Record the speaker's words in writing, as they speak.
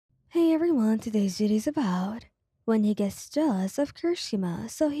Hey everyone, today's video is about when he gets jealous of Kirishima,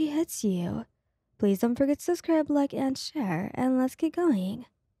 so he hits you. Please don't forget to subscribe, like, and share, and let's get going.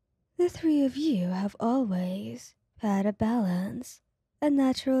 The three of you have always had a balance, a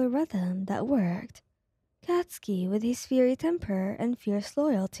natural rhythm that worked. Katsuki with his fiery temper and fierce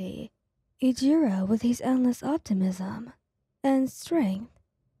loyalty, Ejirou with his endless optimism and strength,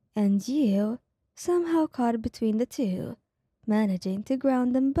 and you somehow caught between the two, managing to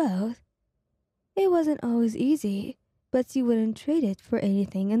ground them both. It wasn't always easy, but you wouldn't trade it for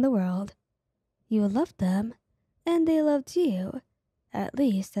anything in the world. You loved them, and they loved you. At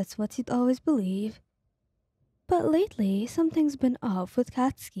least that's what you'd always believe. But lately, something's been off with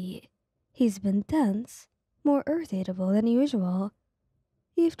Katsuki. He's been tense, more irritable than usual.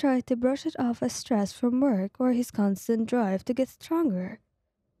 You've tried to brush it off as stress from work or his constant drive to get stronger.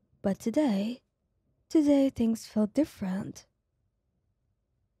 But today things felt different.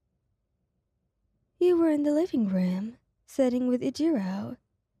 You were in the living room, sitting with Ejirou,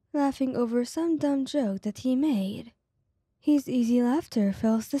 laughing over some dumb joke that he made. His easy laughter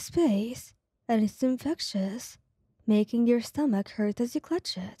fills the space, and it's infectious, making your stomach hurt as you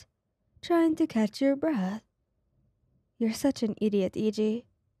clutch it, trying to catch your breath. You're such an idiot, Eiji.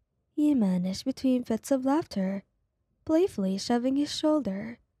 You managed between fits of laughter, playfully shoving his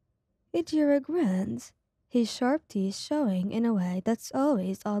shoulder. Ejirou grins, his sharp teeth showing in a way that's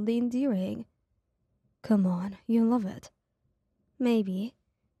always oddly endearing. Come on, you love it. Maybe,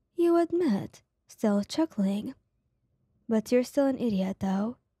 you admit, still chuckling. But you're still an idiot,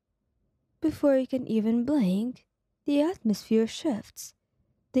 though. Before you can even blink, the atmosphere shifts.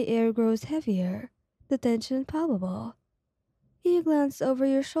 The air grows heavier, the tension palpable. You glance over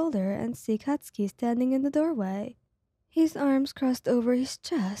your shoulder and see Katsuki standing in the doorway, his arms crossed over his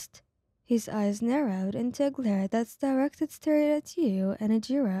chest, his eyes narrowed into a glare that's directed straight at you and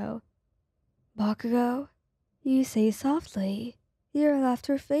Ejirou. Bakugo, you say softly, your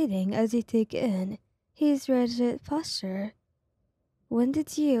laughter fading as you take in his rigid posture. When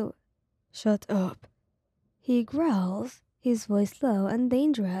did you... Shut up. He growls, his voice low and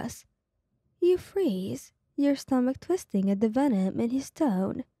dangerous. You freeze, your stomach twisting at the venom in his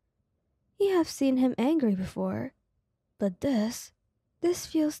tone. You have seen him angry before, but this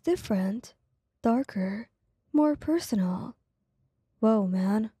feels different, darker, more personal. Whoa,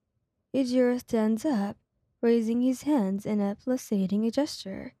 man. Ejirou stands up, raising his hands in a pulsating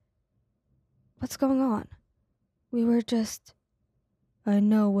gesture. What's going on? We were just... I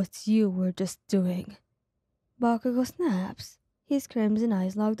know what you were just doing. Bakugo snaps, his crimson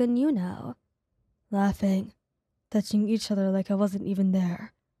eyes locked on you now. Laughing, touching each other like I wasn't even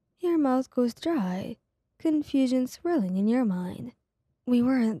there. Your mouth goes dry, confusion swirling in your mind. We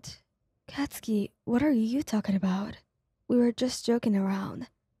weren't... Katsuki, what are you talking about? We were just joking around.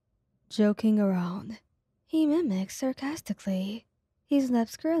 Joking around. He mimics sarcastically, his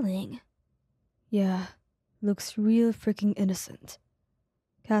lips curling. Yeah, looks real freaking innocent.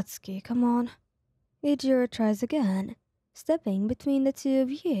 Katsuki, come on. Ejirou tries again, stepping between the two of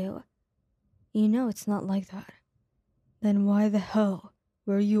you. You know it's not like that. Then why the hell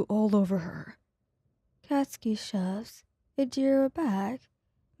were you all over her? Katsuki shoves Ejirou back,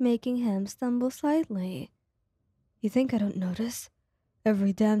 making him stumble slightly. You think I don't notice?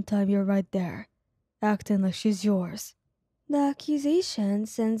 Every damn time you're right there, acting like she's yours. The accusation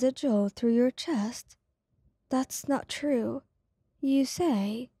sends a jolt through your chest. That's not true. You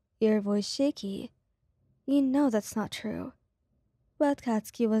say, your voice shaky. You know that's not true. But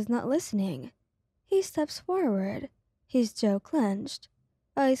Katsuki was not listening. He steps forward, his jaw clenched,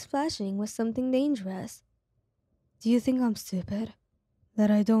 eyes flashing with something dangerous. Do you think I'm stupid? That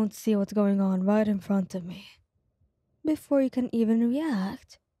I don't see what's going on right in front of me? Before you can even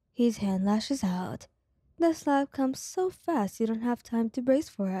react, his hand lashes out. The slap comes so fast you don't have time to brace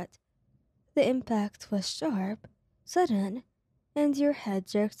for it. The impact was sharp, sudden, and your head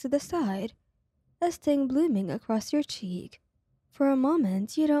jerks to the side, a sting blooming across your cheek. For a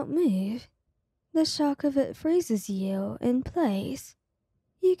moment, you don't move. The shock of it freezes you in place.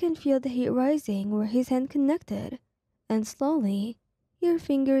 You can feel the heat rising where his hand connected, and slowly, your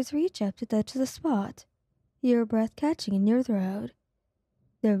fingers reach up to touch the spot, your breath catching in your throat.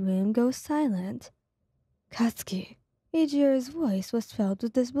 The room goes silent. Katsuki. Eijirou's voice was filled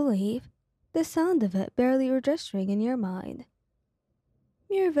with disbelief, the sound of it barely registering in your mind.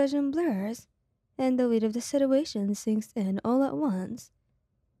 Your vision blurs, and the weight of the situation sinks in all at once.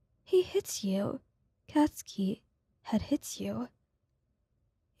 He hits you. Katsuki had hit you.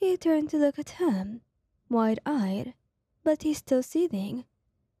 You turn to look at him, wide-eyed, but he's still seething,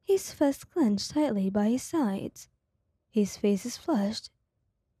 his fists clenched tightly by his sides. His face is flushed.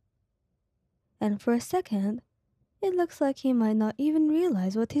 and for a second, it looks like he might not even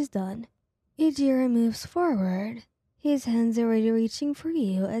realize what he's done. Ejirou moves forward, his hands already reaching for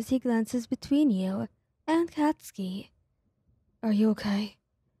you as he glances between you and Katsuki. Are you okay?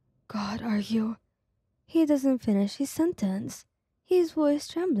 God, are you? He doesn't finish his sentence, his voice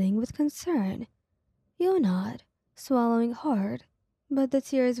trembling with concern. You nod, swallowing hard, but the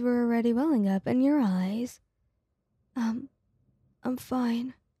tears were already welling up in your eyes. I'm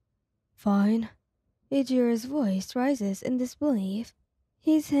fine. Fine? Ijirou's voice rises in disbelief,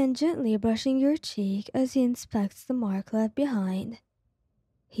 his hand gently brushing your cheek as he inspects the mark left behind.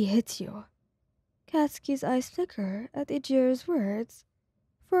 He hit you. Katsuki's eyes flicker at Ijirou's words.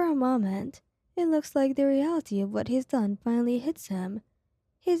 For a moment, it looks like the reality of what he's done finally hits him.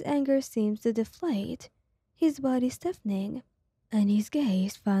 His anger seems to deflate, his body stiffening, and his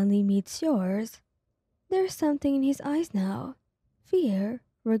gaze finally meets yours. There's something in his eyes now. Fear,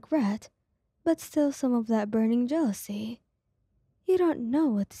 regret, but still some of that burning jealousy. You don't know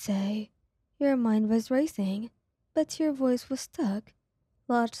what to say. Your mind was racing, but your voice was stuck,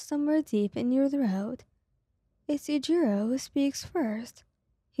 lodged somewhere deep in your throat. It's Ejirou who speaks first,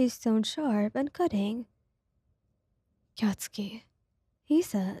 his tone sharp and cutting. Katsuki, he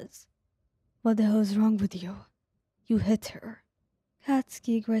says. What the hell is wrong with you? You hit her.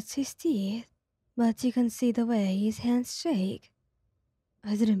 Katsuki grits his teeth, but you can see the way his hands shake.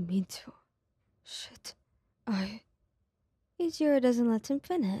 I didn't mean to. Shit. Ejirou doesn't let him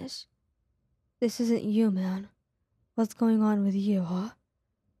finish. This isn't you, man. What's going on with you, huh?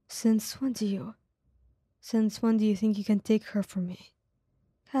 Since when do you think you can take her from me?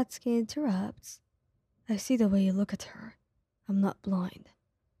 Katsuki interrupts. I see the way you look at her. I'm not blind.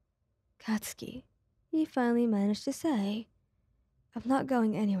 Katsuki, he finally managed to say. I'm not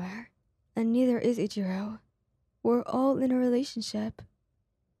going anywhere, and neither is Ejirou. We're all in a relationship.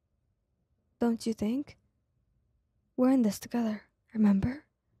 Don't you think? We're in this together, remember?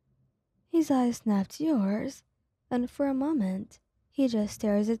 His eyes snap to yours, and for a moment, he just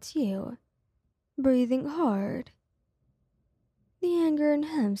stares at you, breathing hard. The anger in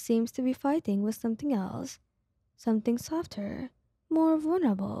him seems to be fighting with something else, something softer, more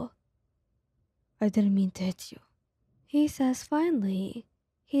vulnerable. I didn't mean to hit you, he says finally,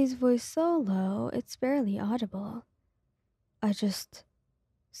 his voice so low it's barely audible.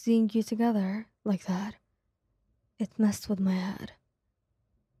 Seeing you together like that, it messed with my head.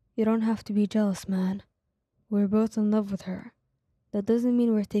 You don't have to be jealous, man. We're both in love with her. That doesn't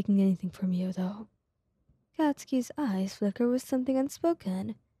mean we're taking anything from you, though. Katsuki's eyes flicker with something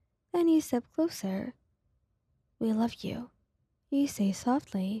unspoken, and he steps closer. We love you, he says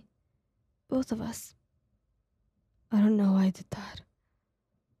softly. Both of us. I don't know why I did that.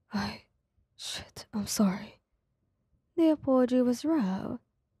 I'm sorry. The apology was raw,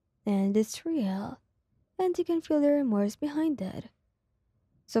 and it's real, and you can feel the remorse behind it.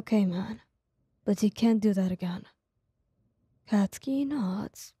 It's okay, man, but you can't do that again. Katsuki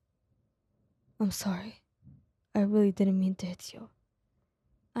nods. I'm sorry. I really didn't mean to hit you.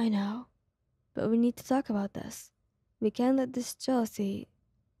 I know, but we need to talk about this. We can't let this jealousy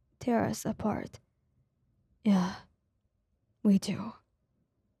tear us apart. Yeah, we do.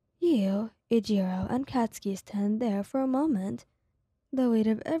 You, Ejirou, and Katsuki stand there for a moment, the weight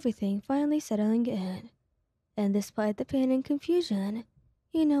of everything finally settling in. And despite the pain and confusion,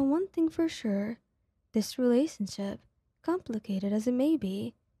 you know one thing for sure. This relationship, complicated as it may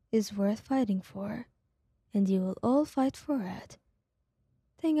be, is worth fighting for. And you will all fight for it.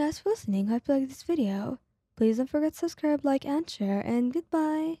 Thank you guys for listening. Hope you liked this video. Please don't forget to subscribe, like, and share, and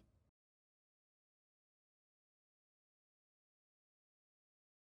goodbye.